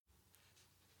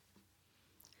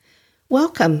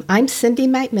Welcome. I'm Cindy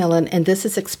McMillan, and this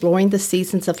is Exploring the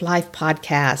Seasons of Life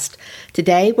podcast.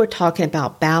 Today, we're talking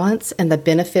about balance and the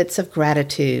benefits of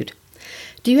gratitude.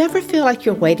 Do you ever feel like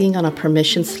you're waiting on a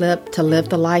permission slip to live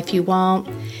the life you want?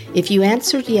 If you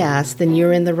answered yes, then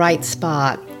you're in the right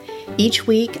spot. Each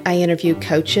week, I interview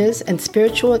coaches and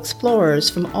spiritual explorers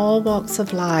from all walks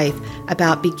of life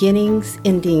about beginnings,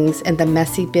 endings, and the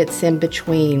messy bits in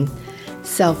between.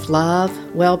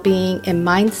 Self-love, well-being, and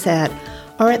mindset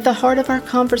are at the heart of our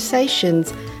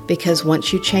conversations because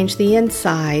once you change the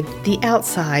inside, the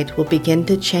outside will begin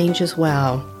to change as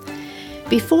well.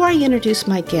 Before I introduce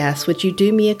my guest, would you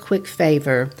do me a quick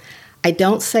favor? I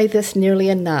don't say this nearly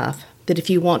enough, but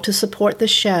if you want to support the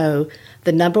show,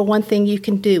 the number one thing you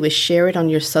can do is share it on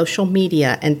your social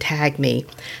media and tag me.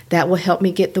 That will help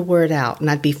me get the word out,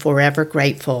 and I'd be forever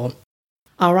grateful.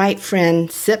 All right,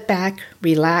 friend, sit back,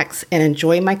 relax, and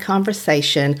enjoy my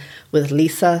conversation with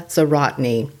Lisa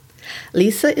Zawrotny.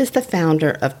 Lisa is the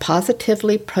founder of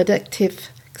Positively Productive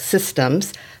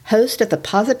Systems, host of the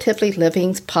Positively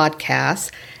Living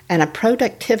podcast, and a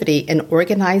productivity and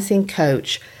organizing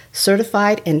coach,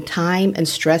 certified in time and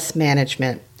stress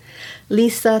management.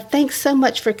 Lisa, thanks so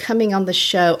much for coming on the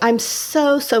show. I'm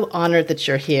so honored that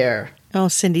you're here. Oh,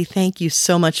 Cindy, thank you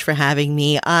so much for having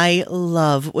me. I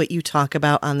love what you talk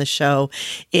about on the show.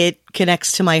 It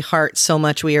connects to my heart so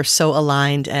much. We are so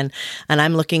aligned, and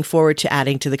I'm looking forward to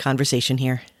adding to the conversation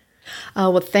here. Oh,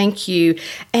 well, thank you.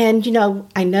 And,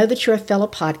 I know that you're a fellow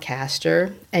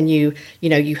podcaster and you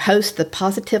host the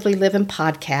Positively Living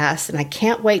podcast, and I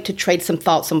can't wait to trade some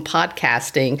thoughts on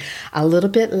podcasting a little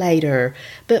bit later.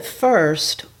 But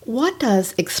first, what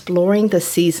does exploring the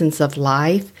seasons of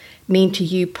life mean to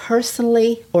you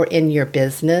personally or in your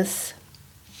business?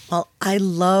 Well, I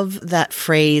love that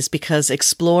phrase because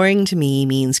exploring to me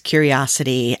means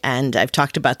curiosity. And I've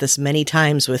talked about this many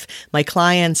times with my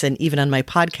clients and even on my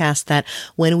podcast that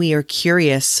when we are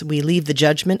curious, we leave the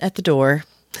judgment at the door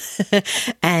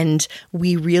and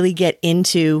we really get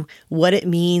into what it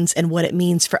means and what it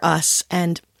means for us.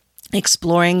 And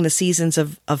exploring the seasons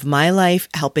of my life,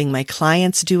 helping my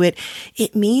clients do it,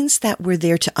 it means that we're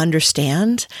there to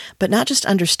understand, but not just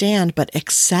understand, but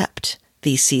accept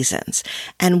these seasons.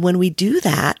 And when we do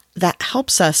that, that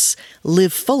helps us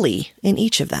live fully in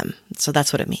each of them. So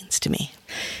that's what it means to me.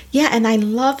 Yeah, and I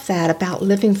love that about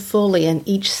living fully in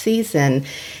each season.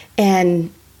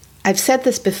 And I've said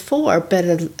this before, but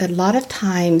a lot of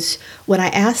times when I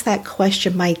ask that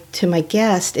question to my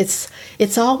guest,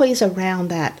 it's always around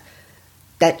that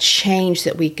change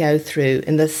that we go through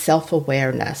and the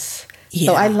self-awareness. Yeah.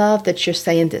 So I love that you're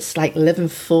saying it's like living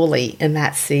fully in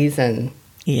that season.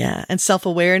 Yeah. And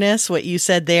self-awareness, what you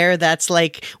said there, that's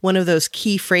like one of those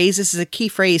key phrases. This is a key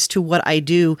phrase to what I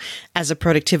do as a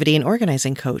productivity and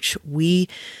organizing coach. We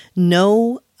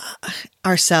know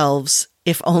ourselves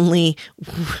if only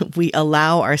we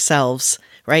allow ourselves,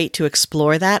 right, to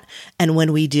explore that. And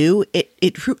when we do,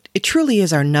 it truly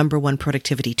is our number one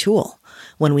productivity tool.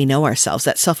 When we know ourselves,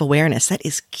 that self-awareness, that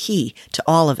is key to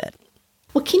all of it.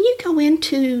 Well, can you go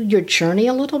into your journey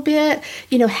a little bit?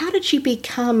 How did you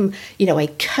become, a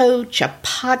coach, a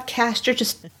podcaster?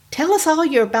 Just tell us all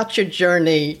about your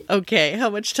journey. Okay, how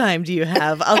much time do you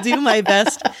have? I'll do my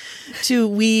best to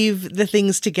weave the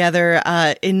things together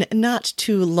in not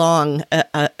too long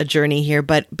a journey here,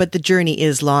 but the journey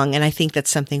is long, and I think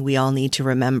that's something we all need to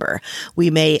remember. We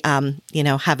may,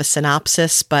 have a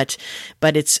synopsis, but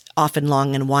it's often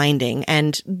long and winding,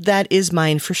 and that is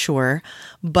mine for sure.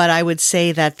 But I would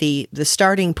say that the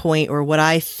starting point, or what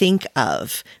I think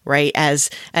of, right, as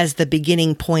the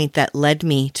beginning point that led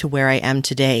me to where I am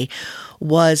today,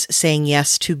 was saying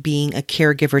yes to being a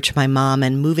caregiver to my mom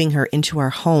and moving her into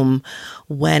our home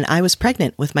when I was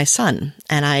pregnant with my son.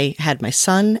 And I had my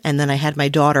son, and then I had my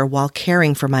daughter while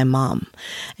caring for my mom.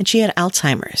 And she had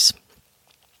Alzheimer's.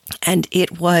 And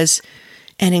it was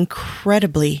an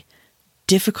incredibly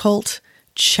difficult,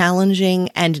 challenging,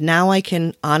 and now I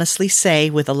can honestly say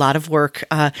with a lot of work,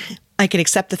 I can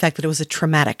accept the fact that it was a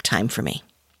traumatic time for me.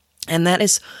 And that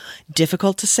is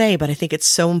difficult to say, but I think it's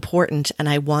so important. And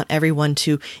I want everyone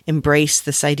to embrace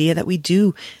this idea that we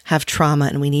do have trauma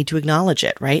and we need to acknowledge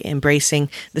it, right?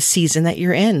 Embracing the season that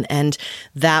you're in. And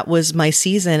that was my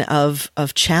season of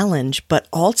challenge, but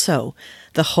also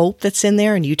the hope that's in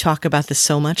there. And you talk about this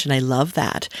so much, and I love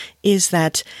that, is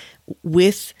that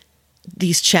with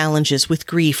these challenges, with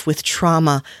grief, with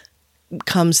trauma,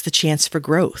 comes the chance for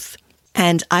growth.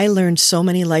 And I learned so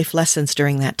many life lessons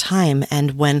during that time.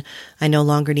 And when I no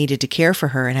longer needed to care for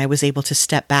her and I was able to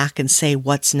step back and say,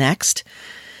 what's next?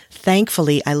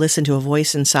 Thankfully, I listened to a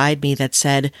voice inside me that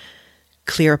said,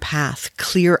 clear a path,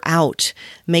 clear out,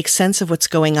 make sense of what's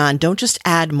going on. Don't just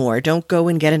add more. Don't go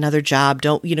and get another job.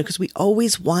 Don't, because we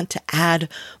always want to add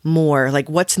more. Like,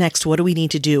 what's next? What do we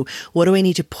need to do? What do I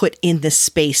need to put in this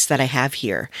space that I have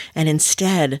here? And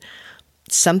instead,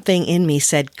 something in me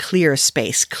said, clear a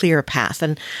space, clear a path.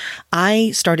 And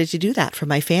I started to do that for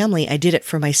my family. I did it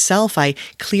for myself. I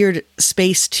cleared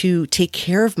space to take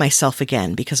care of myself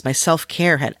again because my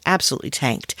self-care had absolutely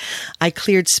tanked. I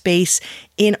cleared space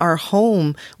in our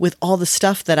home with all the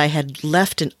stuff that I had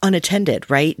left and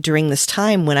unattended, right? During this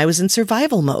time when I was in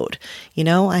survival mode.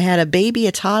 I had a baby,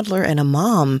 a toddler, and a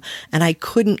mom, and I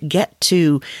couldn't get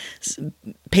to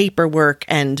paperwork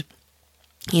and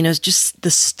just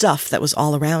the stuff that was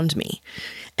all around me.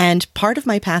 And part of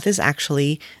my path is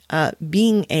actually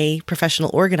being a professional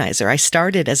organizer. I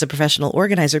started as a professional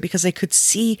organizer because I could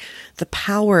see the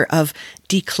power of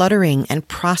decluttering and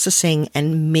processing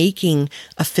and making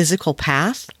a physical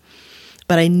path.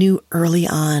 But I knew early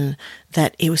on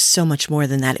that it was so much more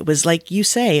than that. It was like you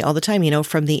say all the time,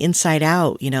 from the inside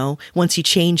out, once you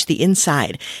change the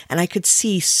inside. And I could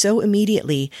see so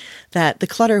immediately that the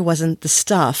clutter wasn't the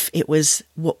stuff. It was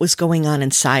what was going on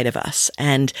inside of us.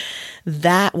 And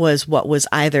that was what was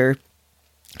either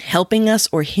helping us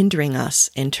or hindering us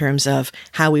in terms of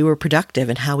how we were productive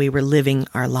and how we were living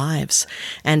our lives.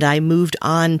 And I moved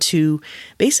on to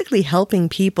basically helping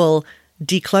people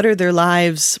declutter their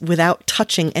lives without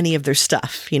touching any of their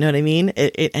stuff. You know what I mean?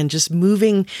 And just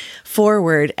moving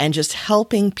forward and just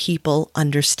helping people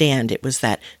understand. It was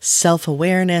that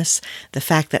self-awareness, the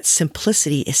fact that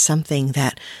simplicity is something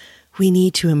that we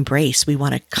need to embrace. We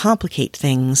want to complicate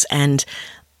things, and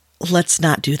let's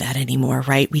not do that anymore,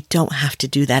 right? We don't have to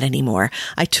do that anymore.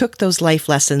 I took those life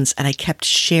lessons and I kept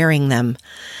sharing them.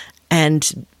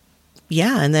 And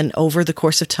then over the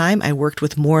course of time, I worked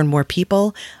with more and more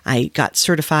people. I got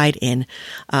certified in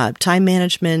time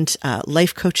management,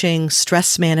 life coaching,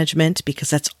 stress management, because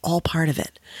that's all part of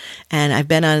it. And I've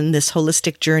been on this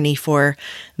holistic journey for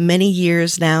many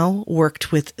years now,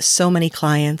 worked with so many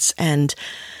clients, and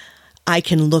I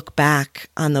can look back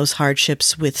on those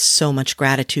hardships with so much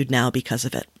gratitude now because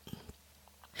of it.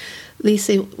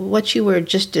 Lisa, what you were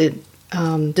just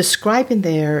describing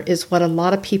there is what a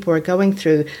lot of people are going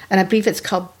through. And I believe it's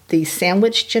called the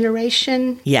sandwich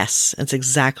generation. Yes, that's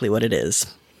exactly what it is.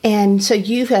 And so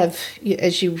you have,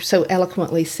 as you so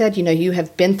eloquently said, you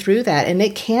have been through that, and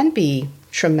it can be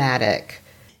traumatic.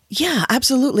 Yeah,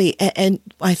 absolutely. And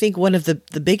I think one of the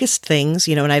biggest things,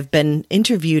 and I've been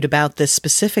interviewed about this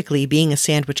specifically, being a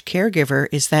sandwich caregiver,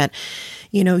 is that,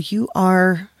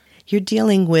 you're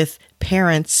dealing with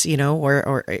parents,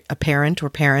 or a parent or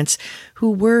parents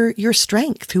who were your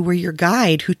strength, who were your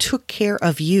guide, who took care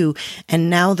of you. And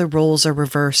now the roles are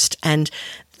reversed. And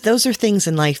those are things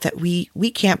in life that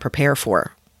we can't prepare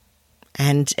for.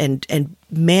 And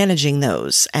managing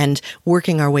those and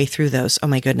working our way through those. Oh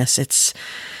my goodness, it's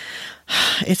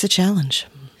a challenge.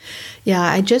 Yeah,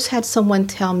 I just had someone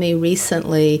tell me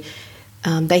recently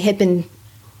they had been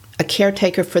a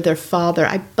caretaker for their father,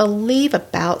 I believe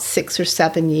about 6 or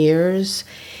 7 years,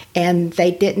 and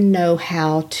they didn't know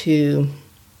how to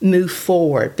move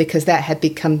forward because that had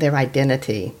become their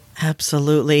identity.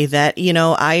 Absolutely. That,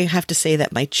 I have to say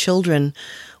that my children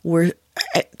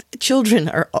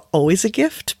are always a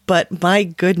gift, but my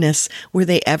goodness, were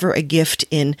they ever a gift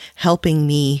in helping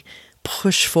me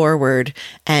push forward.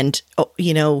 And,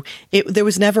 there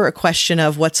was never a question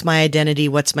of what's my identity,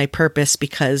 what's my purpose,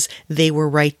 because they were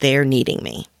right there needing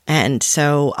me. And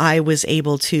so I was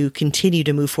able to continue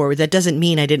to move forward. That doesn't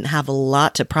mean I didn't have a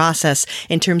lot to process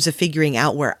in terms of figuring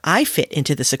out where I fit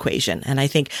into this equation. And I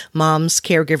think moms,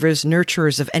 caregivers,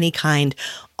 nurturers of any kind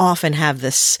often have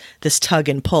this tug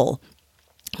and pull.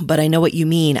 But I know what you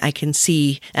mean. I can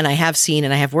see, and I have seen,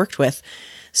 and I have worked with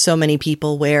so many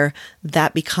people where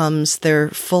that becomes their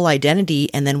full identity.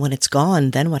 And then when it's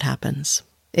gone, then what happens?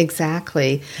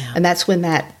 Exactly. Yeah. And that's when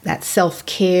that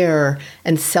self-care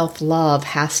and self-love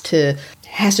has to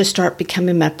start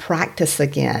becoming my practice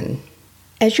again.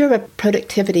 As you're a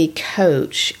productivity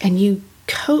coach and you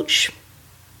coach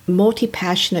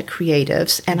multi-passionate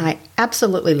creatives, and I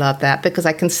absolutely love that because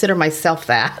I consider myself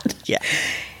that. Yeah.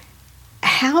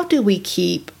 How do we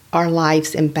keep our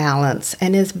lives in balance?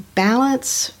 And is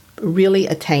balance really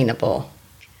attainable?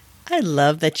 I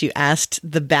love that you asked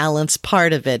the balance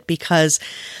part of it, because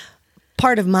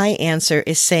part of my answer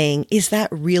is saying, is that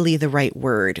really the right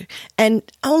word? And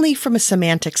only from a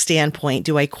semantic standpoint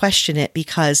do I question it,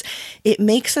 because it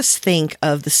makes us think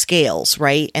of the scales,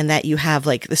 right? And that you have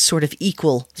like this sort of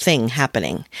equal thing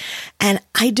happening. And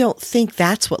I don't think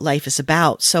that's what life is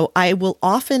about. So I will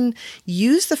often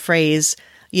use the phrase,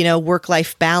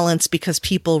 work-life balance because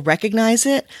people recognize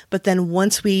it. But then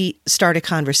once we start a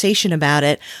conversation about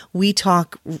it, we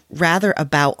talk rather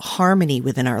about harmony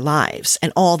within our lives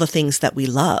and all the things that we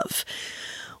love.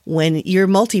 When you're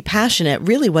multi-passionate,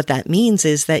 really what that means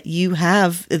is that you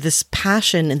have this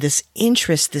passion and this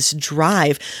interest, this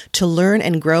drive to learn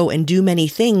and grow and do many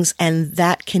things. And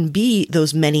that can be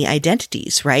those many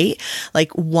identities, right?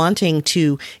 Like wanting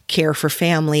to care for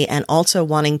family and also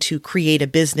wanting to create a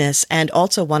business and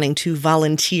also wanting to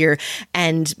volunteer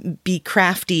and be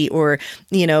crafty or,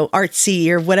 artsy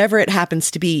or whatever it happens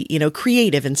to be,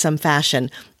 creative in some fashion.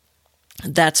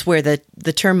 That's where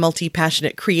the term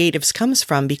multi-passionate creatives comes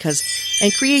from,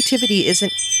 and creativity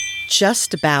isn't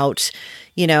just about,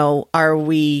 are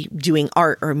we doing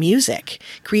art or music?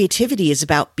 Creativity is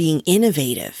about being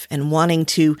innovative and wanting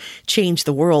to change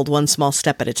the world one small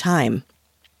step at a time.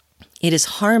 It is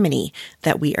harmony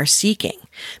that we are seeking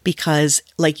because,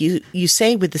 like you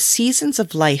say, with the seasons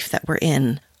of life that we're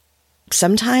in,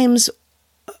 sometimes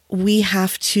we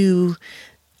have to,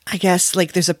 I guess,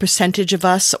 like there's a percentage of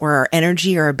us or our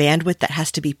energy or our bandwidth that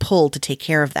has to be pulled to take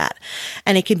care of that.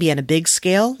 And it can be on a big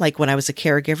scale, like when I was a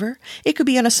caregiver. It could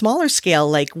be on a smaller scale,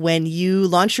 like when you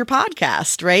launch your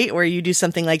podcast, right? Or you do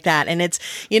something like that. And it's,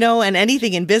 and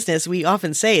anything in business, we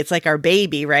often say it's like our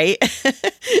baby, right?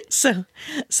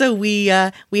 So we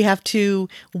have to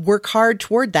work hard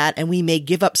toward that. And we may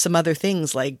give up some other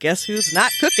things, like guess who's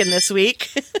not cooking this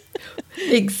week?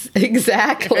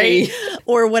 Exactly. Right?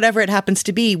 Or whatever it happens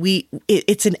to be.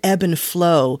 It's an ebb and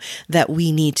flow that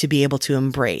we need to be able to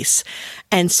embrace.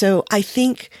 And so I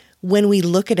think when we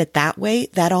look at it that way,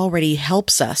 that already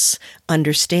helps us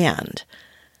understand,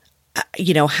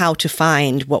 how to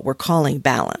find what we're calling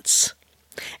balance.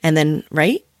 And then,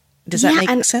 right? Does that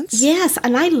make sense? Yes.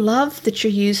 And I love that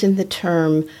you're using the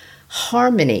term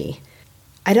harmony.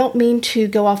 I don't mean to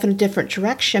go off in a different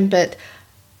direction, but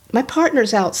my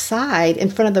partner's outside in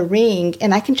front of the ring,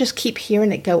 and I can just keep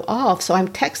hearing it go off. So I'm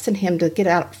texting him to get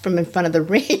out from in front of the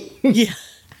ring. Yeah,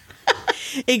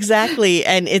 exactly.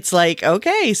 And it's like,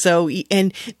 okay,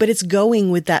 but it's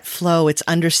going with that flow. It's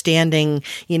understanding,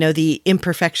 the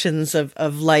imperfections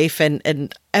of life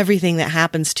and everything that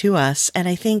happens to us. And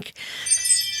I think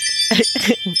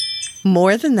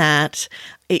more than that,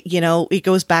 it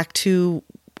goes back to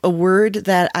a word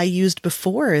that I used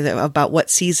before about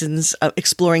what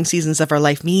exploring seasons of our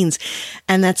life means.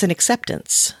 And that's an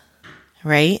acceptance,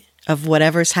 right? Of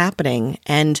whatever's happening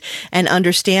and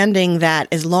understanding that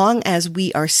as long as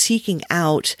we are seeking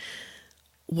out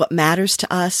what matters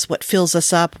to us, what fills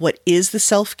us up, what is the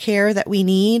self-care that we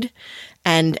need,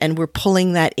 and we're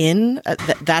pulling that in,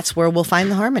 that's where we'll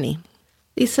find the harmony.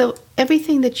 Lisa,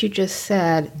 everything that you just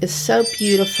said is so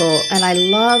beautiful. And I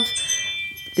love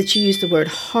that you use the word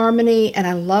harmony, and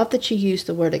I love that you use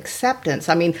the word acceptance.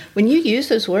 I mean, when you use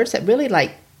those words, that really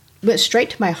went straight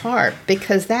to my heart,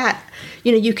 because that,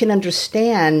 you can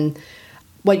understand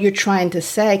what you're trying to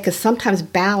say, because sometimes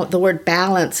the word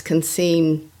balance can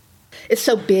seem, it's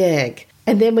so big.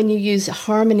 And then when you use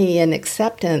harmony and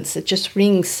acceptance, it just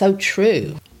rings so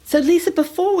true. So Lisa,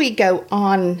 before we go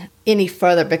on any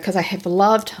further, because I have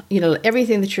loved,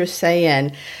 everything that you're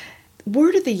saying,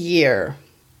 word of the year.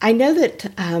 I know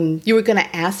that you were going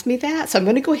to ask me that, so I'm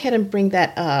going to go ahead and bring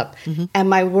that up. Mm-hmm. And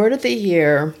my word of the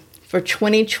year for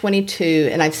 2022,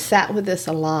 and I've sat with this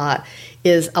a lot,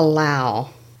 is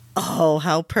allow. Oh,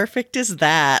 how perfect is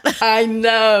that? I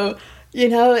know.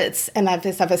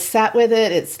 I've sat with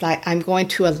it. It's like I'm going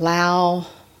to allow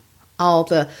all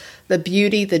the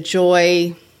beauty, the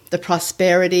joy, the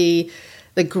prosperity,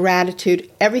 the gratitude,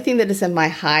 everything that is in my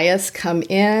highest come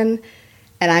in,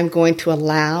 and I'm going to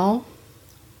allow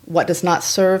what does not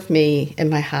serve me in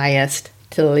my highest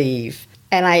to leave.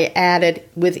 And I added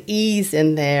with ease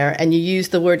in there, and you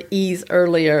used the word ease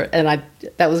earlier, and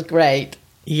that was great.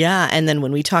 Yeah, and then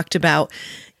when we talked about,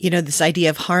 this idea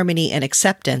of harmony and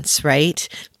acceptance, right?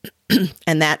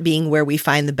 And that being where we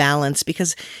find the balance,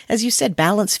 because as you said,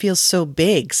 balance feels so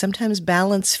big. Sometimes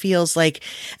balance feels like,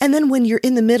 and then when you're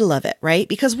in the middle of it, right?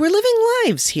 Because we're living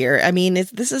lives here. I mean,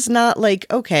 this is not like,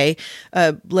 okay,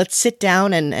 let's sit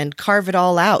down and carve it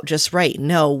all out just right.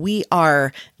 No, we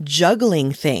are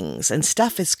juggling things and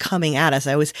stuff is coming at us.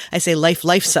 I say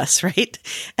life's us, right?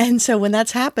 And so when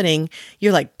that's happening,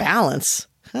 you're like, balance.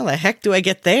 How the heck do I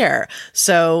get there?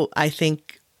 So I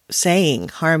think saying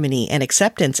harmony and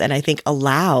acceptance, and I think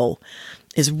allow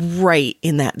is right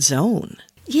in that zone.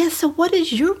 Yeah, so what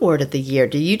is your word of the year?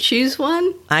 Do you choose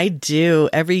one? I do.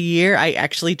 Every year, I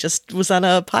actually just was on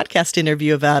a podcast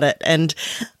interview about it, and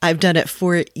I've done it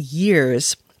for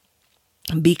years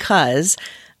because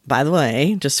by the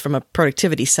way, just from a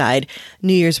productivity side,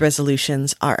 New Year's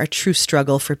resolutions are a true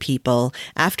struggle for people.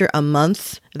 After a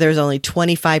month, there's only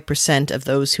 25% of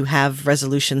those who have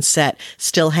resolutions set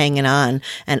still hanging on.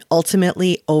 And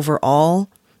ultimately, overall,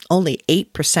 only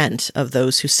 8% of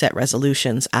those who set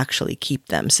resolutions actually keep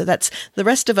them. So that's the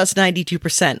rest of us,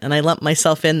 92%. And I lump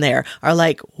myself in there, are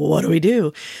like, what do we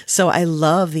do? So I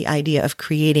love the idea of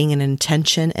creating an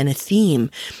intention and a theme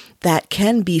that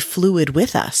can be fluid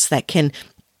with us, that can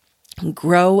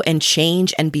grow and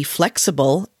change and be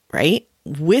flexible, right,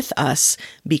 with us,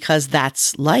 because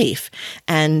that's life.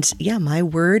 And yeah, my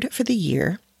word for the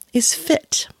year is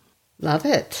fit. Love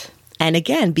it. And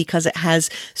again, because it has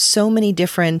so many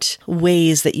different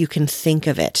ways that you can think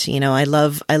of it. You know, I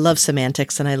love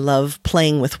semantics and I love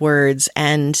playing with words,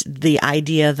 and the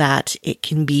idea that it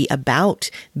can be about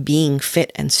being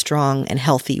fit and strong and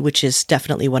healthy, which is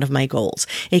definitely one of my goals.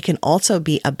 It can also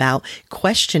be about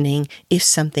questioning if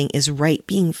something is right,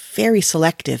 being very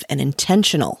selective and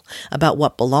intentional about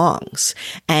what belongs.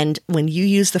 And when you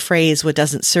use the phrase, what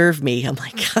doesn't serve me, I'm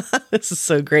like, this is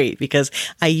so great, because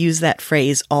I use that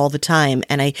phrase all the time.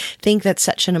 And I think that's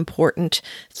such an important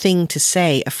thing to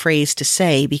say, a phrase to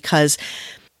say, because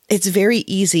it's very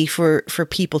easy for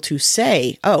people to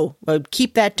say, oh, well,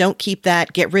 keep that, don't keep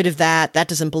that, get rid of that, that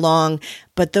doesn't belong.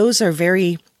 But those are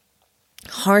very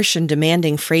harsh and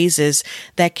demanding phrases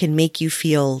that can make you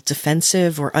feel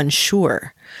defensive or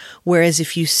unsure. Whereas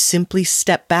if you simply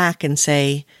step back and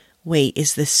say, wait,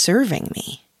 is this serving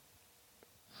me?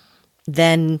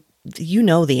 Then you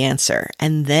know the answer,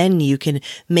 and then you can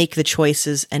make the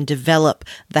choices and develop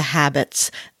the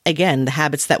habits. Again, the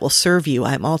habits that will serve you.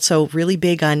 I'm also really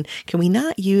big on, can we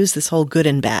not use this whole good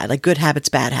and bad, like good habits,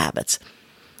 bad habits?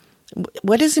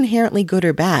 What is inherently good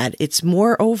or bad? It's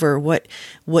moreover what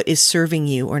is serving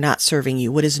you or not serving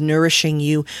you, what is nourishing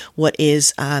you, what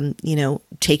is,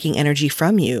 taking energy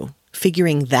from you.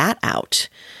 Figuring that out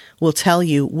will tell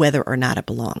you whether or not it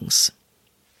belongs.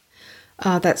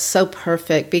 That's so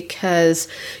perfect, because,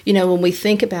 when we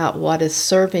think about what is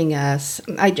serving us,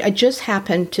 I just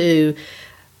happened to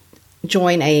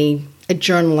join a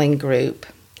journaling group,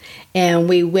 and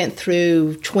we went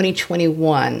through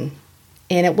 2021,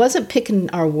 and it wasn't picking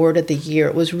our word of the year.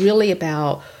 It was really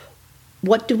about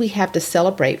what do we have to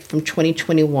celebrate from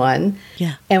 2021,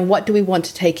 and what do we want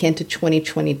to take into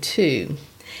 2022.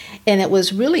 And it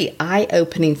was really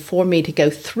eye-opening for me to go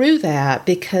through that,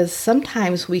 because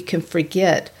sometimes we can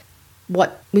forget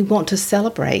what we want to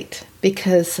celebrate,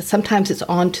 because sometimes it's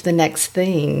on to the next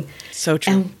thing. So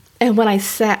true. And when I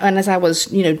sat, and as I was,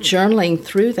 journaling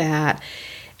through that,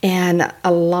 and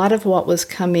a lot of what was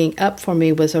coming up for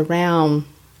me was around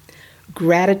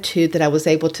gratitude that I was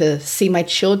able to see my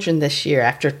children this year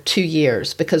after 2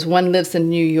 years, because one lives in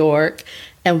New York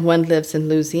and one lives in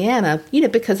Louisiana,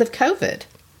 because of COVID.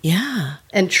 Yeah.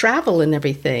 And travel and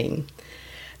everything.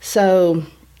 So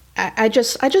I'm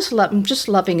just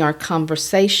loving our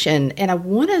conversation, and I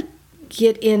want to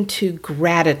get into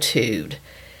gratitude.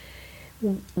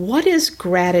 What is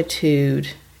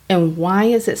gratitude, and why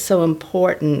is it so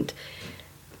important?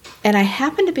 And I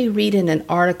happened to be reading an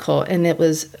article, and it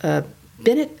was a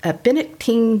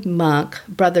Benedictine monk,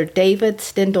 Brother David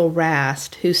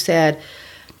Steindl-Rast, who said,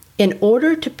 in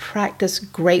order to practice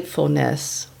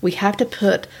gratefulness, we have to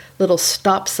put little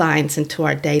stop signs into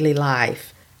our daily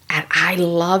life. And I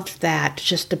loved that,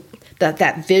 just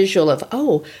that visual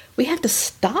of, we have to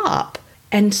stop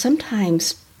and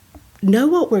sometimes know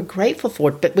what we're grateful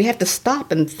for, but we have to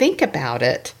stop and think about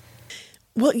it.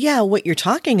 Well, yeah, what you're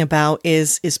talking about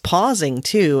is pausing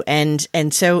too. And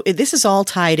so this is all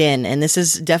tied in, and this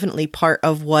is definitely part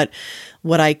of what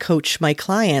I coach my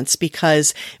clients,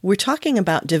 because we're talking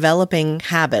about developing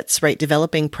habits, right?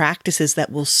 Developing practices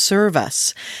that will serve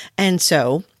us. And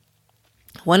so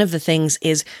one of the things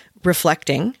is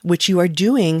reflecting, which you are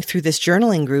doing through this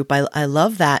journaling group. I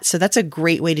love that. So that's a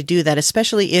great way to do that,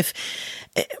 especially if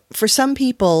for some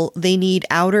people, they need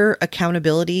outer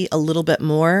accountability a little bit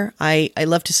more. I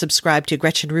love to subscribe to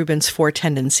Gretchen Rubin's 4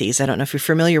 Tendencies. I don't know if you're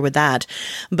familiar with that,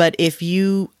 but if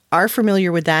you are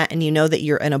familiar with that and you know that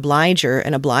you're an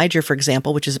obliger, for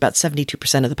example, which is about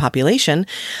 72% of the population,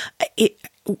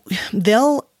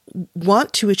 they'll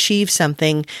want to achieve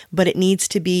something, but it needs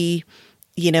to be,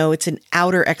 it's an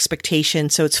outer expectation.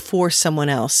 So it's for someone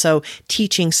else. So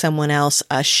teaching someone else,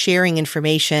 sharing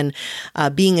information,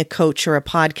 being a coach or a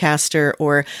podcaster,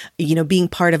 or, being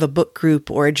part of a book group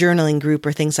or a journaling group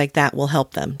or things like that will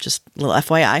help them. Just a little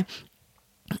FYI.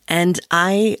 And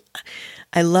I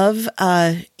love,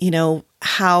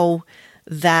 how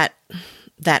that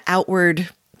outward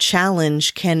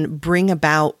challenge can bring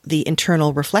about the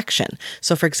internal reflection.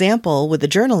 So for example, with the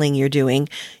journaling you're doing,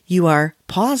 you are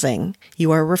pausing,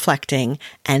 you are reflecting,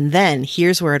 and then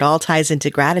here's where it all ties into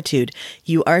gratitude.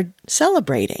 You are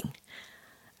celebrating.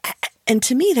 And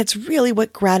to me, that's really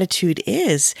what gratitude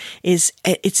is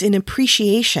it's an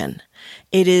appreciation.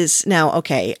 It is now,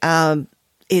 okay,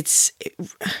 it's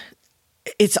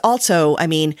also, I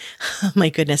mean, oh my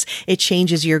goodness, it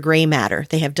changes your gray matter.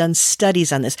 They have done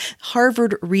studies on this.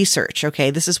 Harvard research,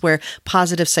 okay, this is where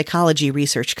positive psychology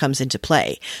research comes into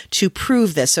play to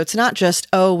prove this. So it's not just,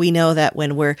 oh, we know that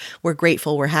when we're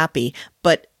grateful, we're happy.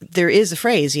 But there is a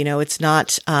phrase, it's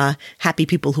not happy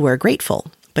people who are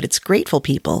grateful, but it's grateful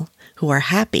people who are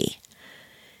happy.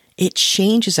 It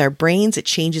changes our brains. It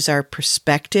changes our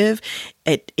perspective.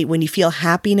 When you feel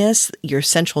happiness, your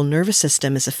central nervous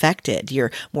system is affected.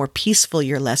 You're more peaceful.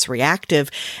 You're less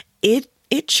reactive. It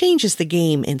changes the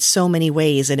game in so many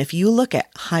ways. And if you look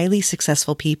at highly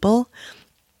successful people,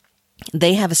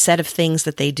 they have a set of things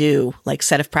that they do, like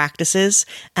set of practices.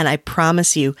 And I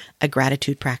promise you, a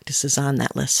gratitude practice is on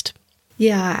that list.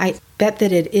 Yeah, I bet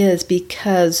that it is,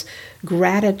 because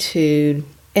gratitude,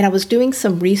 and I was doing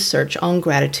some research on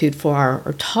gratitude for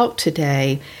our talk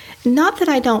today. Not that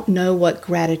I don't know what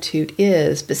gratitude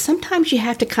is, but sometimes you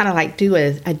have to kind of like do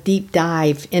a deep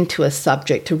dive into a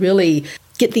subject to really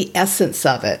get the essence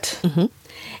of it. Mm-hmm.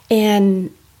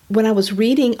 And when I was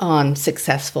reading on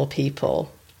successful people,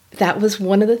 that was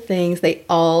one of the things they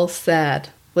all said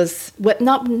was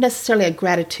not necessarily a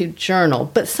gratitude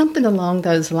journal, but something along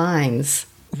those lines.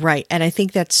 Right. And I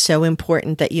think that's so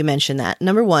important that you mention that.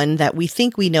 Number one, that we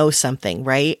think we know something,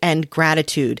 right? And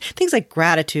gratitude, things like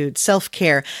gratitude,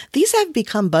 self-care, these have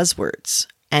become buzzwords.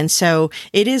 And so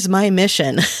it is my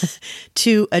mission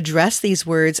to address these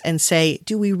words and say,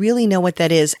 do we really know what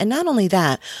that is? And not only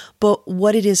that, but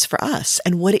what it is for us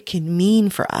and what it can mean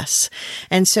for us.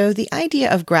 And so the idea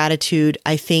of gratitude,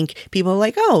 I think people are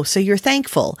like, oh, so you're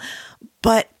thankful.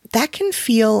 But that can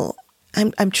feel,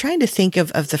 I'm trying to think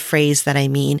of the phrase that I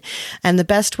mean. And the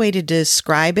best way to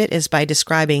describe it is by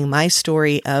describing my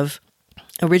story of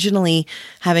originally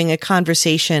having a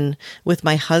conversation with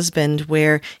my husband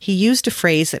where he used a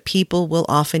phrase that people will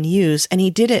often use, and he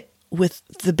did it with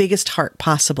the biggest heart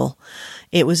possible.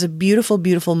 It was a beautiful,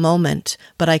 beautiful moment,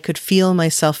 but I could feel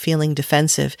myself feeling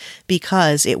defensive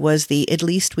because it was the, at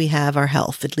least we have our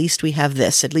health, at least we have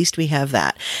this, at least we have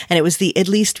that. And it was the, at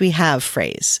least we have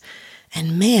phrase.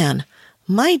 And man,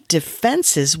 my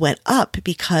defenses went up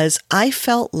because I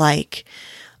felt like,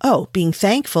 oh, being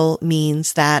thankful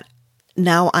means that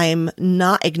now I'm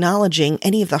not acknowledging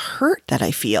any of the hurt that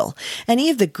I feel, any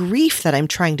of the grief that I'm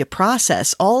trying to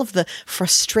process, all of the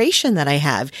frustration that I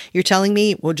have. You're telling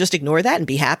me, well, just ignore that and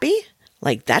be happy?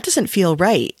 Like, that doesn't feel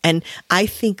right. And I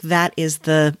think that is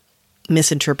the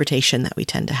misinterpretation that we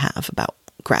tend to have about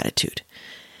gratitude.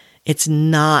 It's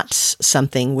not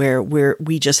something where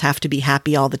we just have to be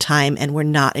happy all the time and we're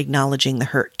not acknowledging the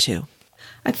hurt too.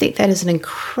 I think that is an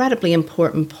incredibly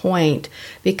important point,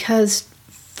 because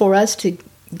for us to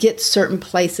get certain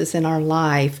places in our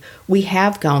life, we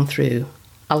have gone through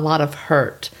a lot of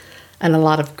hurt and a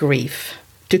lot of grief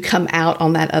to come out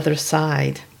on that other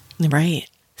side. Right.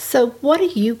 So what are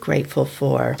you grateful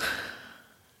for?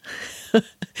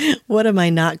 What am I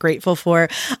not grateful for?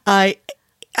 I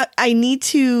need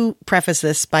to preface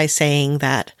this by saying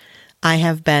that I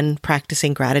have been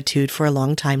practicing gratitude for a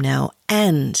long time now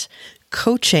and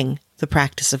coaching the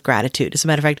practice of gratitude. As a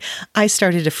matter of fact, I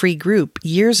started a free group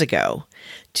years ago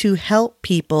to help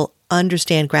people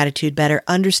understand gratitude better,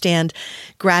 understand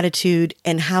gratitude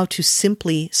and how to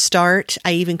simply start.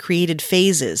 I even created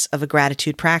phases of a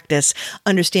gratitude practice,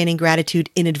 understanding gratitude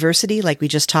in adversity, like we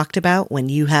just talked about, when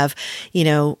you have,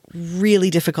 really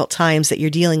difficult times that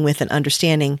you're dealing with, and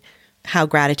understanding how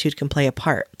gratitude can play a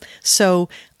part. So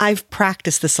I've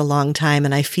practiced this a long time,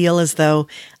 and I feel as though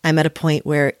I'm at a point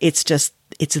where it's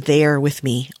there with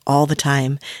me all the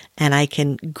time, and I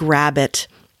can grab it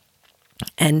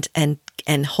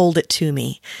and hold it to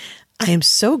me. I am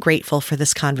so grateful for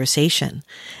this conversation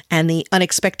and the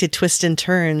unexpected twists and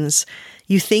turns.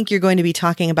 You think you're going to be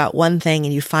talking about one thing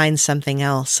and you find something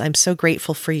else. I'm so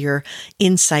grateful for your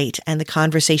insight and the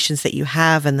conversations that you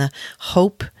have and the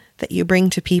hope that you bring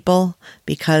to people,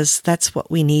 because that's what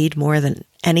we need more than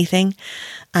anything.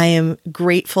 I am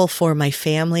grateful for my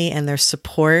family and their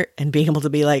support and being able to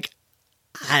be like,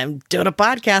 I'm doing a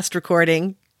podcast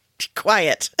recording,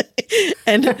 quiet.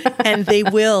 and they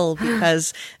will,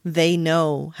 because they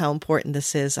know how important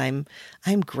this is. I'm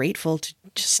grateful to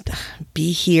just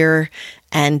be here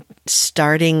and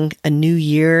starting a new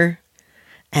year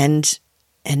and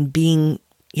being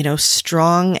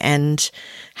strong and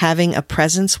having a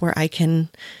presence where I can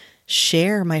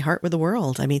share my heart with the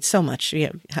world. I mean, so much.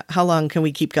 How long can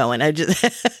we keep going?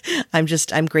 I'm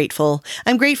grateful.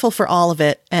 I'm grateful for all of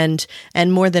it. And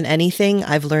more than anything,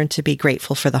 I've learned to be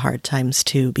grateful for the hard times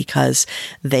too, because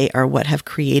they are what have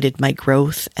created my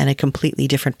growth and a completely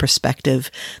different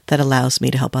perspective that allows me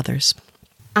to help others.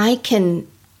 I can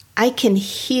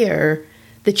hear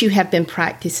that you have been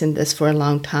practicing this for a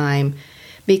long time,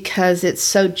 because it's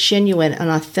so genuine and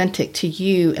authentic to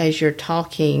you as you're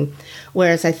talking.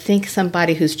 Whereas I think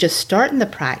somebody who's just starting the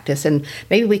practice, and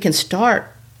maybe we can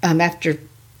start after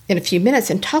in a few minutes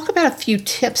and talk about a few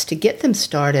tips to get them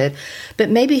started, but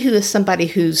maybe who is somebody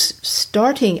who's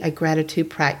starting a gratitude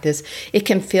practice, it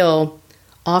can feel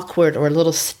awkward or a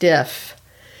little stiff,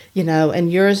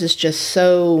 and yours is just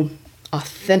so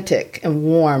authentic and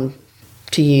warm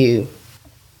to you.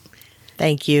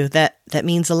 Thank you. That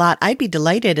means a lot. I'd be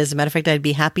delighted. As a matter of fact, I'd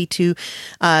be happy to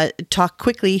talk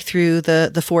quickly through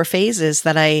the 4 phases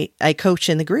that I coach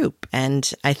in the group.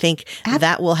 And I think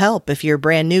that will help if you're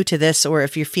brand new to this, or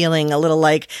if you're feeling a little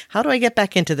like, how do I get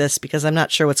back into this? Because I'm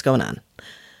not sure what's going on.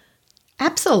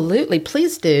 Absolutely.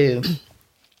 Please do.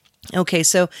 Okay.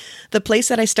 So the place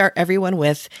that I start everyone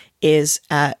with is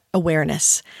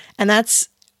awareness. And that's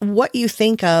what you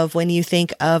think of when you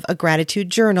think of a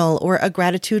gratitude journal or a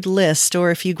gratitude list,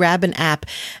 or if you grab an app.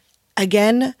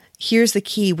 Again, here's the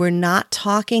key. We're not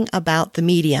talking about the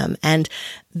medium. And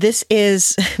this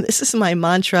is my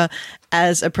mantra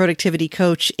as a productivity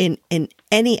coach in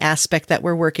any aspect that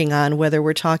we're working on, whether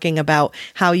we're talking about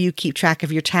how you keep track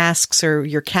of your tasks or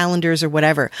your calendars or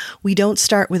whatever. We don't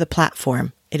start with a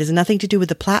platform. It has nothing to do with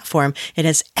the platform. It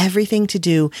has everything to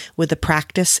do with the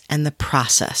practice and the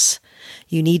process.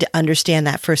 You need to understand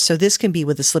that first. So this can be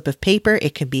with a slip of paper.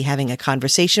 It can be having a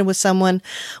conversation with someone.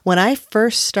 When I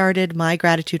first started my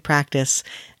gratitude practice,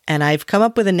 and I've come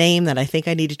up with a name that I think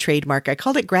I need to trademark, I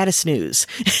called it Gratisnooze.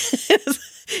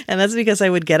 And that's because I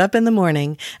would get up in the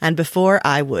morning, and before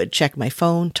I would check my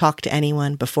phone, talk to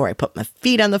anyone, before I put my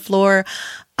feet on the floor,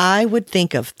 I would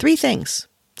think of 3 things.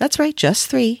 That's right, just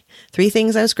 3. 3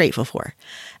 things I was grateful for.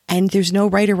 And there's no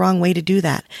right or wrong way to do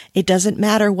that. It doesn't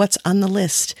matter what's on the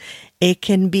list. It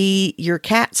can be your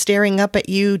cat staring up at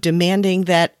you, demanding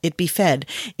that it be fed.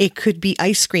 It could be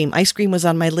ice cream. Ice cream was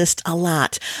on my list a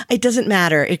lot. It doesn't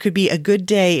matter. It could be a good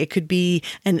day. It could be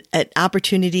an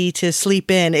opportunity to sleep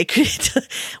in. It could,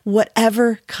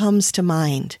 whatever comes to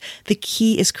mind. The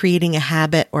key is creating a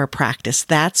habit or a practice.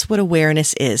 That's what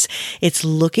awareness is. It's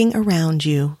looking around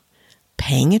you,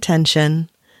 paying attention,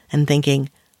 and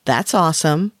thinking, that's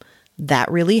awesome.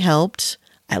 That really helped.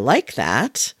 I like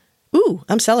that. Ooh,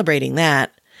 I'm celebrating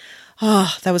that.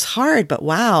 Oh, that was hard, but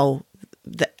wow.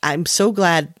 I'm so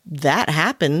glad that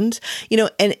happened.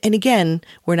 And again,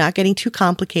 we're not getting too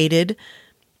complicated.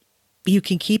 You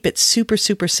can keep it super,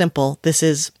 super simple. This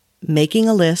is making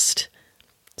a list,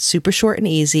 super short and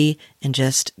easy, and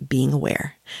just being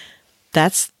aware.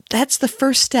 That's the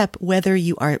first step, whether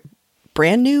you are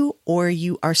brand new or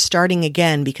you are starting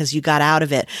again because you got out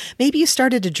of it. Maybe you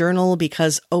started a journal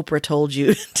because Oprah told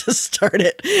you to start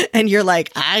it, and you're like,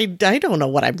 I don't know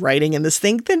what I'm writing in this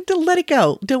thing. Then let it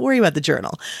go. Don't worry about the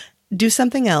journal. Do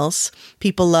something else.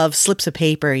 People love slips of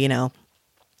paper,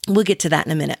 We'll get to that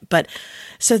in a minute. But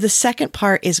so the second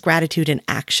part is gratitude in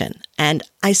action. And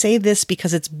I say this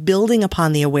because it's building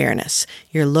upon the awareness.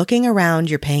 You're looking around,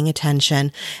 you're paying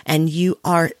attention, and you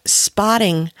are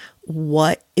spotting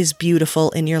what is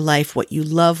beautiful in your life, what you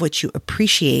love, what you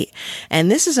appreciate.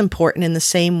 And this is important in the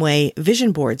same way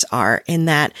vision boards are, in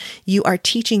that you are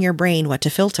teaching your brain what to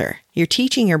filter. You're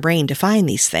teaching your brain to find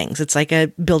these things. It's like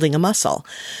building a muscle.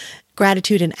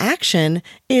 Gratitude in action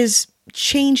is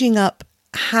changing up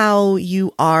how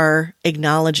you are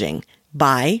acknowledging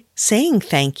by saying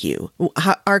thank you.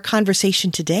 Our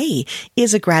conversation today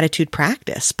is a gratitude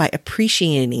practice by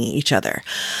appreciating each other.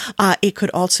 It could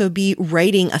also be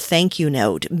writing a thank you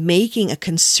note, making a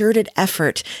concerted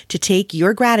effort to take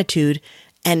your gratitude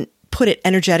and put it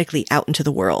energetically out into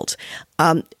the world.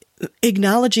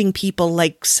 Acknowledging people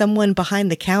like someone behind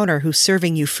the counter who's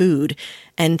serving you food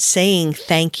and saying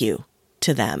thank you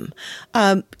to them.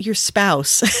 Your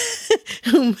spouse,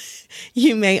 whom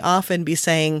you may often be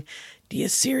saying, do you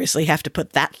seriously have to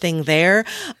put that thing there?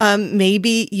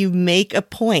 Maybe you make a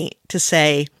point to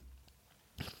say,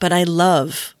 but I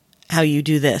love how you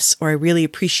do this, or I really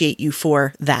appreciate you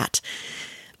for that.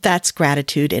 That's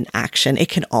gratitude in action. It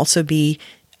can also be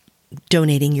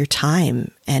donating your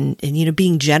time and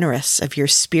being generous of your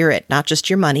spirit, not just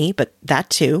your money, but that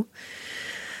too.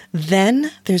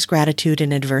 Then there's gratitude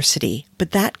in adversity,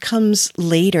 but that comes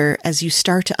later as you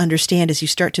start to understand, as you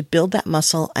start to build that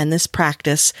muscle and this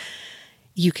practice,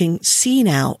 you can see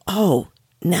now,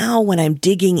 now when I'm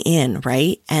digging in,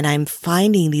 right? And I'm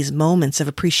finding these moments of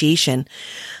appreciation,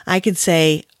 I could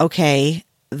say, okay,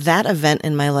 that event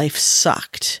in my life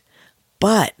sucked,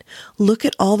 but look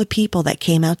at all the people that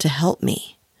came out to help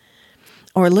me.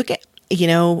 Or look at,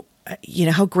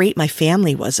 how great my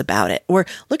family was about it. Or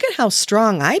look at how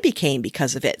strong I became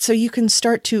because of it. So you can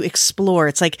start to explore.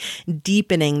 It's like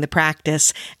deepening the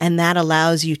practice, and that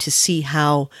allows you to see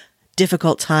how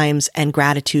difficult times and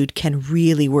gratitude can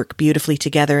really work beautifully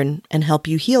together and help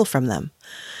you heal from them.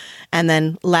 And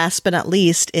then last but not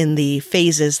least, in the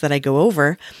phases that I go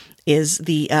over is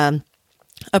the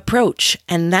approach.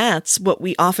 And that's what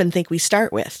we often think we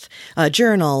start with: a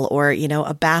journal or,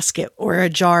 a basket or a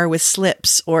jar with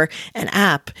slips or an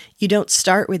app. You don't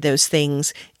start with those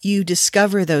things. You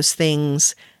discover those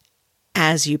things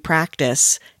as you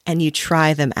practice and you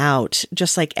try them out,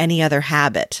 just like any other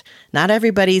habit. Not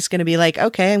everybody's going to be like,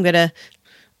 okay, I'm going to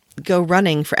go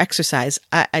running for exercise.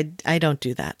 I don't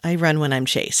do that. I run when I'm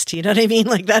chased. You know what I mean?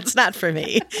 Like, that's not for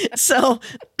me. So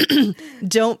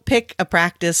don't pick a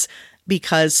practice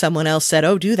because someone else said,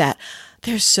 oh, do that.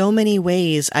 There's so many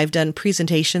ways. I've done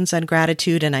presentations on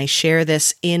gratitude, and I share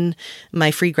this in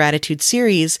my free gratitude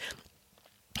series.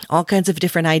 All kinds of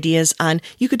different ideas on,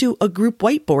 you could do a group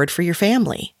whiteboard for your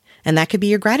family, and that could be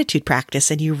your gratitude practice,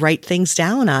 and you write things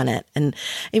down on it. And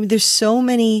there's so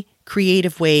many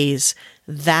creative ways.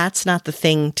 That's not the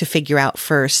thing to figure out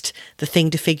first. The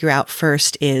thing to figure out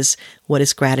first is, what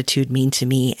does gratitude mean to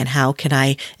me, and how can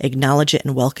I acknowledge it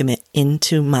and welcome it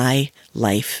into my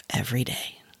life every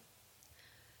day?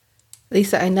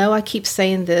 Lisa, I know I keep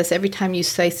saying this every time you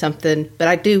say something, but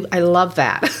I love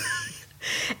that.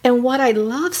 And what I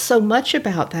love so much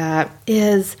about that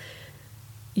is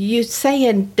you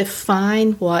saying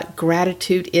define what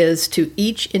gratitude is to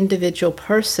each individual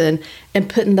person and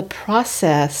putting the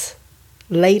process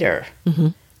later. Mm-hmm.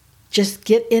 Just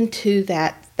get into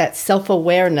that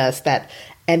self-awareness,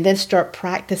 and then start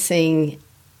practicing,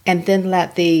 and then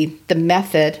let the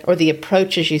method or the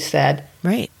approach, as you said,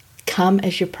 right, come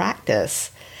as you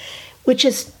practice, which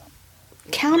is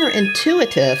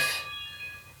counterintuitive,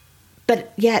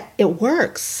 but yet it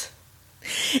works.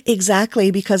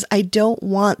 Exactly, because I don't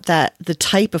want the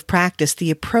type of practice,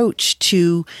 the approach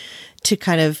to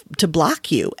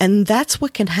block you. And that's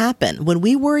what can happen when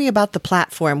we worry about the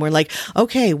platform. We're like,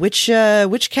 okay, which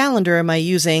calendar am I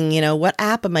using? What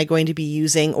app am I going to be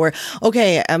using? Or,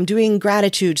 okay, I'm doing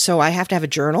gratitude, so I have to have a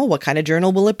journal. What kind of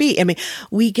journal will it be? I mean,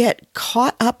 we get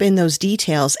caught up in those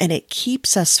details, and it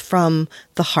keeps us from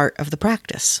the heart of the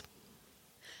practice.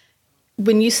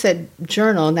 When you said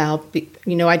journal, now,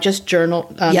 I just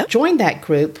joined that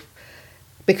group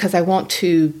because I want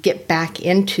to get back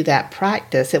into that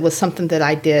practice. It was something that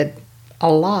I did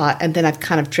a lot, and then I've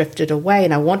kind of drifted away,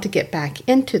 and I want to get back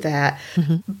into that.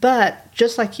 Mm-hmm. But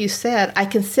just like you said, I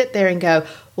can sit there and go,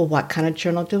 well, what kind of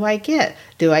journal do I get?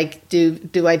 Do I do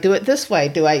it this way?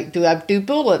 Do I do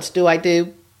bullets? Do I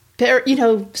do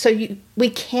we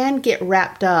can get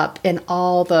wrapped up in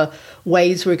all the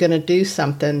ways we're going to do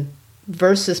something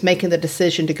versus making the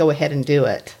decision to go ahead and do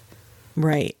it.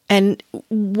 Right. And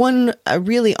one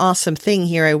really awesome thing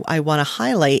here I want to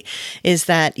highlight is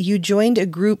that you joined a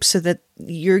group so that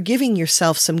you're giving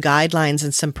yourself some guidelines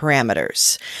and some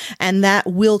parameters. And that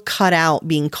will cut out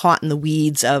being caught in the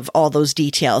weeds of all those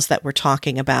details that we're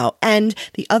talking about. And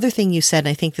the other thing you said, and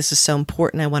I think this is so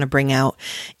important, I want to bring out,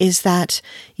 is that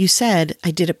you said, I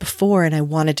did it before and I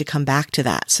wanted to come back to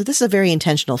that. So this is a very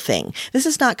intentional thing. This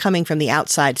is not coming from the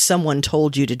outside. Someone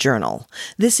told you to journal.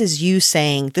 This is you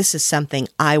saying, this is something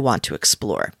I want to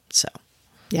explore. So,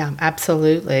 yeah,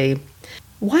 absolutely.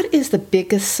 What is the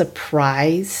biggest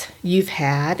surprise you've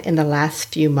had in the last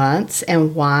few months,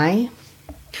 and why?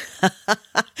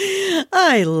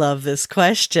 I love this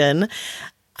question.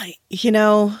 I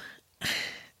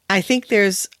think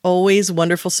there's always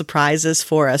wonderful surprises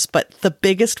for us, but the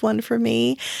biggest one for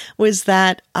me was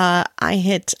that I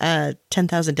hit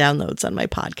 10,000 downloads on my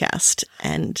podcast,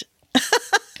 and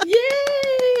yay!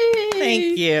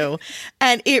 Thank you.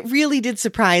 And it really did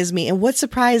surprise me. And what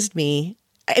surprised me,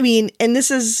 and this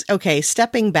is, okay,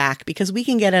 stepping back, because we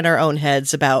can get in our own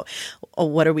heads about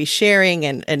what are we sharing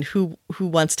and who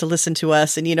wants to listen to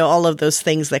us, and, all of those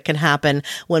things that can happen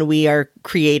when we are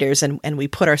creators and we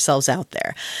put ourselves out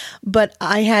there. But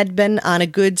I had been on a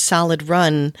good, solid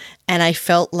run, and I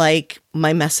felt like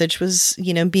my message was,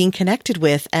 being connected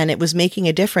with, and it was making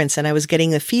a difference, and I was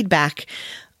getting the feedback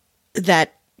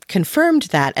that confirmed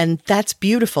that, and that's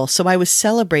beautiful. So I was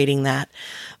celebrating that.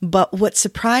 But what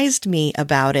surprised me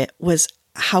about it was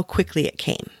how quickly it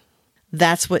came.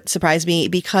 That's what surprised me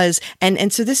because,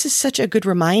 and so this is such a good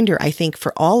reminder, I think,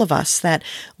 for all of us that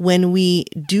when we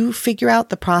do figure out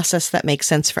the process that makes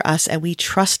sense for us and we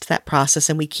trust that process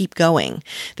and we keep going.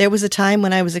 There was a time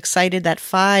when I was excited that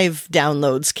 5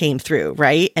 downloads came through,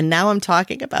 right? And now I'm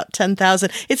talking about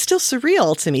 10,000. It's still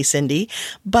surreal to me, Cindy,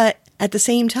 but at the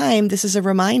same time, this is a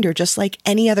reminder, just like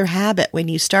any other habit, when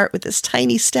you start with this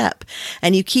tiny step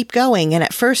and you keep going. And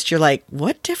at first you're like,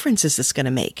 what difference is this going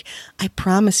to make? I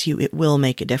promise you it will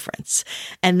make a difference.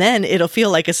 And then it'll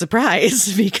feel like a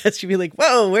surprise because you'll be like,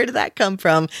 whoa, where did that come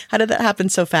from? How did that happen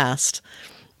so fast?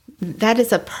 That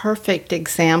is a perfect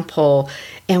example.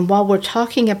 And while we're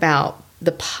talking about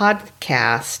the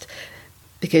podcast,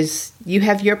 because you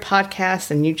have your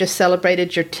podcast and you just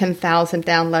celebrated your 10,000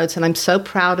 downloads. And I'm so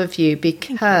proud of you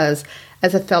because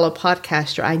as a fellow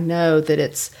podcaster, I know that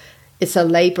it's a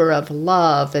labor of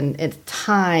love and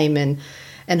time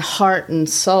and heart and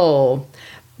soul.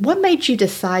 What made you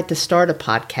decide to start a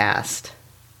podcast?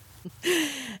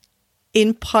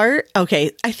 In part, okay,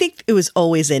 I think it was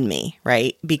always in me,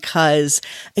 right? Because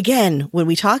again, when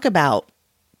we talk about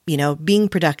being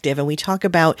productive and we talk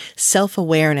about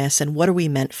self-awareness and what are we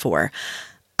meant for,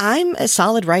 I'm a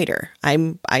solid writer.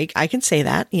 I can say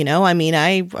that,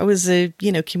 I was a,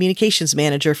 communications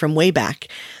manager from way back,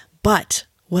 but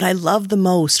what I love the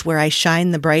most, where I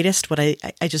shine the brightest, what I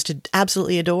just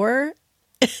absolutely adore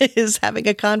is having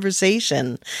a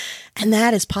conversation. And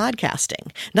that is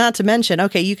podcasting. Not to mention,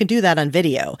 okay, you can do that on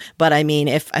video, but I mean,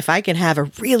 if I can have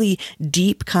a really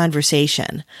deep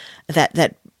conversation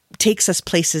that takes us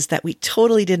places that we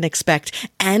totally didn't expect.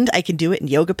 And I can do it in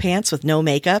yoga pants with no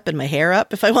makeup and my hair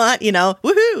up if I want,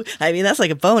 woohoo. I mean, that's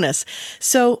like a bonus.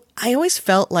 So I always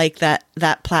felt like that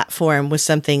platform was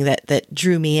something that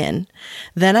drew me in.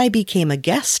 Then I became a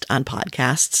guest on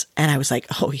podcasts and I was like,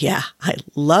 oh yeah, I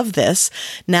love this.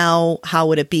 Now, how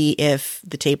would it be if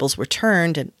the tables were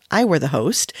turned and I were the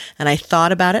host? And I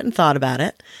thought about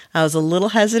it. I was a little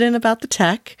hesitant about the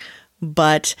tech,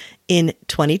 but in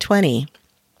 2020,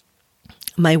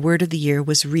 my word of the year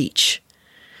was reach.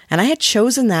 And I had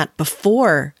chosen that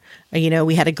before,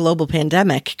 we had a global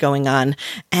pandemic going on.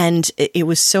 And it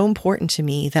was so important to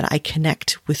me that I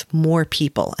connect with more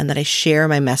people and that I share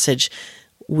my message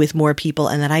with more people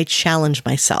and that I challenge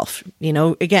myself.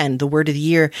 Again, the word of the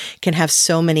year can have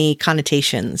so many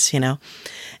connotations,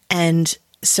 And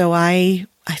so I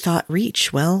thought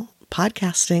reach, well,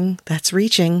 podcasting, that's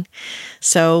reaching.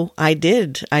 So I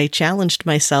did. I challenged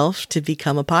myself to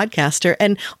become a podcaster.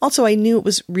 And also I knew it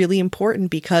was really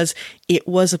important because it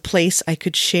was a place I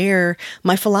could share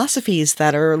my philosophies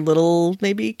that are a little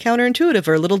maybe counterintuitive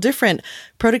or a little different.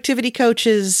 Productivity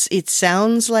coaches, it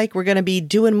sounds like we're going to be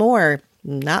doing more.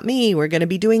 Not me. We're going to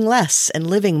be doing less and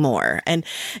living more. And,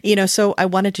 so I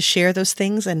wanted to share those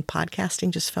things and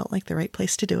podcasting just felt like the right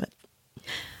place to do it.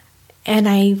 And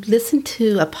I listened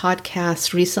to a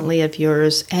podcast recently of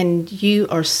yours, and you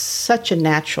are such a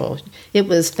natural. It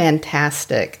was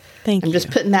fantastic. Thank you. I'm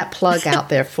just putting that plug out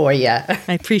there for you. I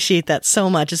appreciate that so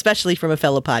much, especially from a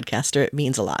fellow podcaster. It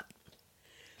means a lot.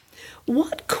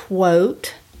 What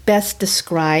quote best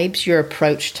describes your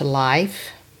approach to life?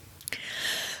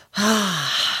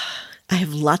 I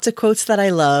have lots of quotes that I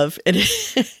love. And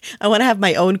I want to have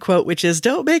my own quote, which is,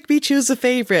 don't make me choose a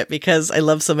favorite, because I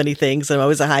love so many things. I'm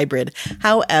always a hybrid.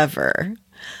 However,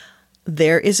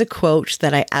 there is a quote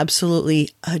that I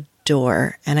absolutely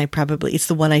adore. And it's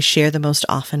the one I share the most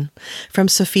often, from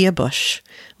Sophia Bush,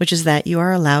 which is that you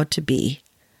are allowed to be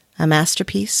a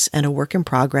masterpiece and a work in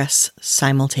progress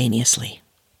simultaneously.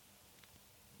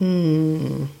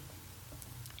 And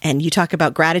you talk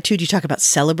about gratitude. You talk about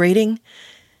celebrating.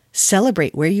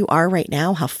 Celebrate where you are right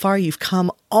now, how far you've come,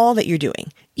 all that you're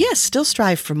doing. Yes, still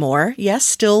strive for more. Yes,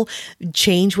 still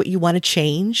change what you want to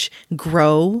change,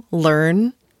 grow,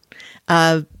 learn,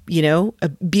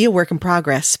 be a work in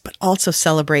progress, but also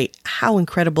celebrate how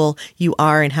incredible you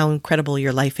are and how incredible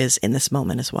your life is in this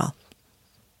moment as well.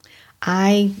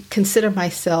 I consider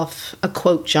myself a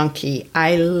quote junkie.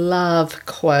 I love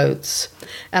quotes,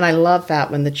 and I love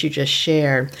that one that you just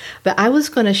shared. But I was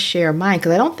going to share mine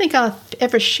because I don't think I've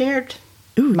ever shared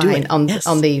mine on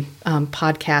the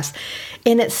podcast.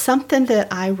 And it's something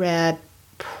that I read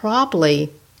probably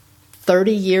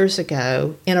 30 years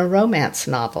ago in a romance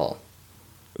novel.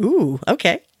 Ooh,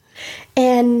 okay.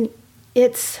 And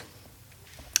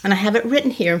I have it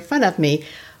written here in front of me.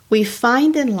 We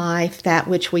find in life that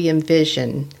which we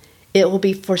envision. It will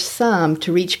be for some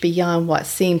to reach beyond what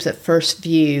seems at first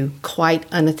view quite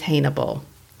unattainable.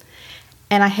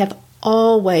 And I have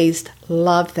always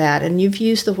loved that. And you've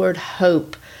used the word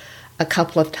hope a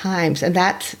couple of times. And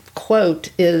that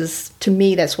quote is, to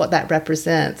me, that's what that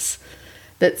represents.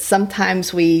 That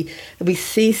sometimes we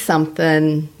see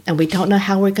something and we don't know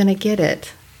how we're going to get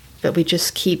it, but we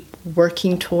just keep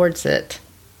working towards it.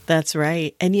 That's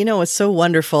right. And it's so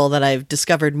wonderful that I've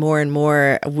discovered more and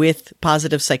more with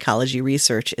positive psychology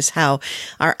research is how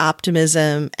our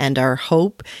optimism and our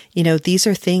hope, these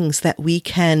are things that we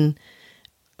can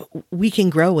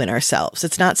grow in ourselves.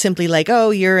 It's not simply like,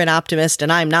 oh, you're an optimist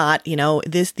and I'm not,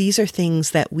 these are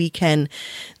things that we can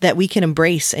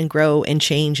embrace and grow and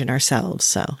change in ourselves.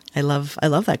 So I love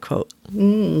that quote.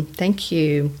 Thank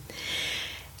you.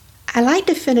 I like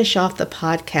to finish off the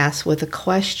podcast with a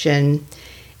question.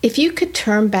 If you could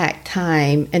turn back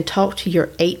time and talk to your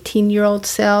 18-year-old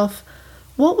self,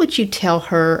 what would you tell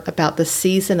her about the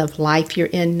season of life you're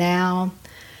in now?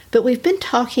 But we've been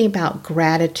talking about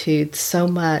gratitude so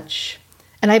much,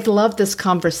 and I've loved this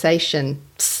conversation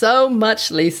so much,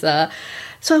 Lisa.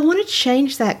 So I want to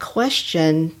change that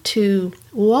question to,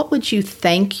 what would you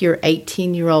thank your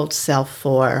 18-year-old self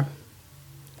for?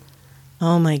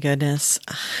 Oh my goodness.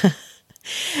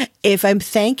 If I'm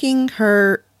thanking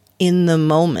her in the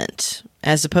moment,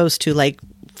 as opposed to like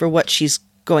for what she's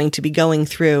going to be going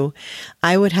through,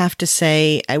 I would have to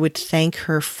say I would thank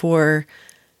her for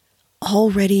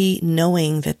already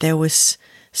knowing that there was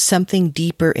something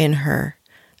deeper in her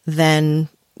than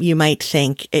you might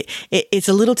think. It's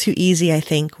a little too easy, I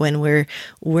think, when we're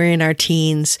in our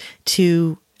teens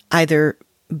to either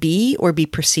be or be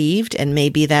perceived, and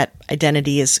maybe that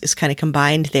identity is kind of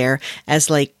combined there as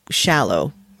like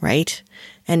shallow, right?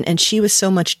 And she was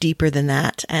so much deeper than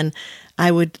that. And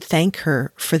I would thank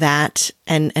her for that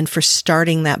and for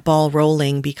starting that ball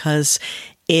rolling, because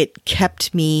it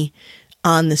kept me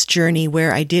on this journey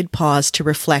where I did pause to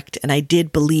reflect and I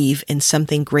did believe in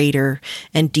something greater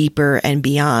and deeper and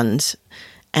beyond.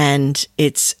 And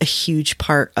it's a huge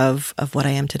part of what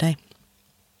I am today.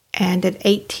 And at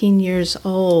 18 years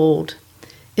old,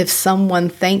 if someone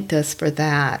thanked us for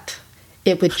that,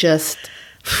 it would just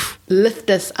lift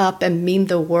us up and mean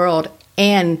the world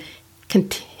and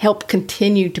help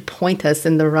continue to point us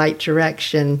in the right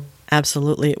direction.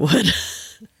 Absolutely, it would.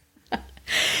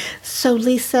 So,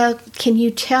 Lisa, can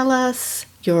you tell us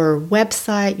your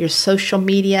website, your social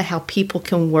media, how people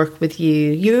can work with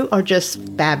you? You are just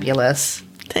fabulous.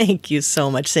 Thank you so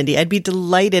much, Cindy. I'd be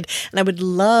delighted, and I would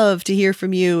love to hear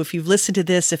from you if you've listened to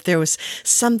this, if there was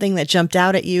something that jumped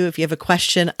out at you, if you have a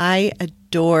question. I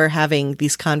adore having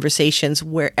these conversations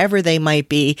wherever they might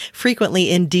be,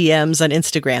 frequently in DMs on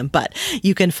Instagram, but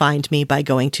you can find me by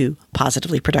going to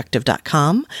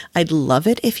positivelyproductive.com. I'd love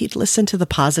it if you'd listen to the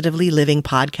Positively Living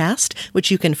podcast, which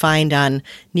you can find on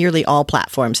nearly all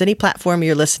platforms. Any platform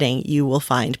you're listening, you will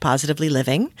find Positively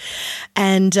Living.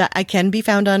 And I can be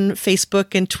found on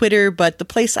Facebook and Twitter, but the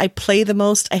place I play the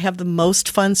most, I have the most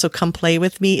fun, so come play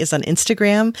with me, is on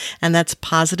Instagram, and that's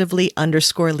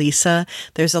positively_Lisa.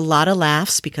 There's a lot of laughs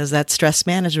because that's stress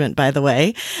management, by the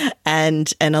way,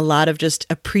 and a lot of just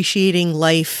appreciating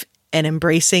life and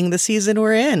embracing the season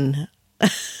we're in.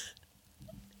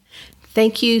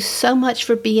 Thank you so much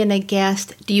for being a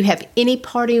guest. Do you have any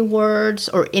parting words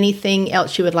or anything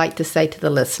else you would like to say to the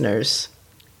listeners?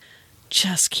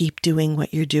 Just keep doing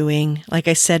what you're doing. Like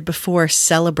I said before,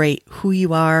 celebrate who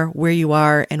you are, where you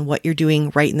are, and what you're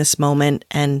doing right in this moment,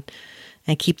 and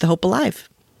keep the hope alive.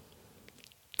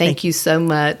 Thank you so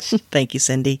much. Thank you,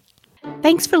 Cindy.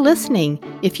 Thanks for listening.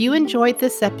 If you enjoyed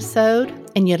this episode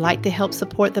and you'd like to help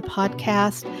support the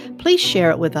podcast, please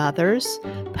share it with others,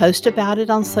 post about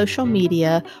it on social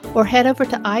media, or head over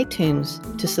to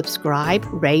iTunes to subscribe,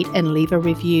 rate, and leave a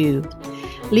review.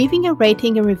 Leaving a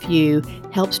rating and review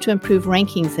helps to improve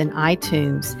rankings in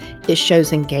iTunes. It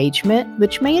shows engagement,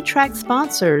 which may attract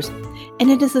sponsors,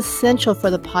 and it is essential for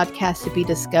the podcast to be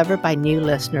discovered by new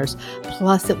listeners.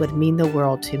 Plus, it would mean the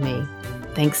world to me.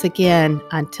 Thanks again.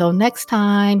 Until next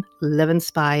time, live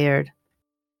inspired.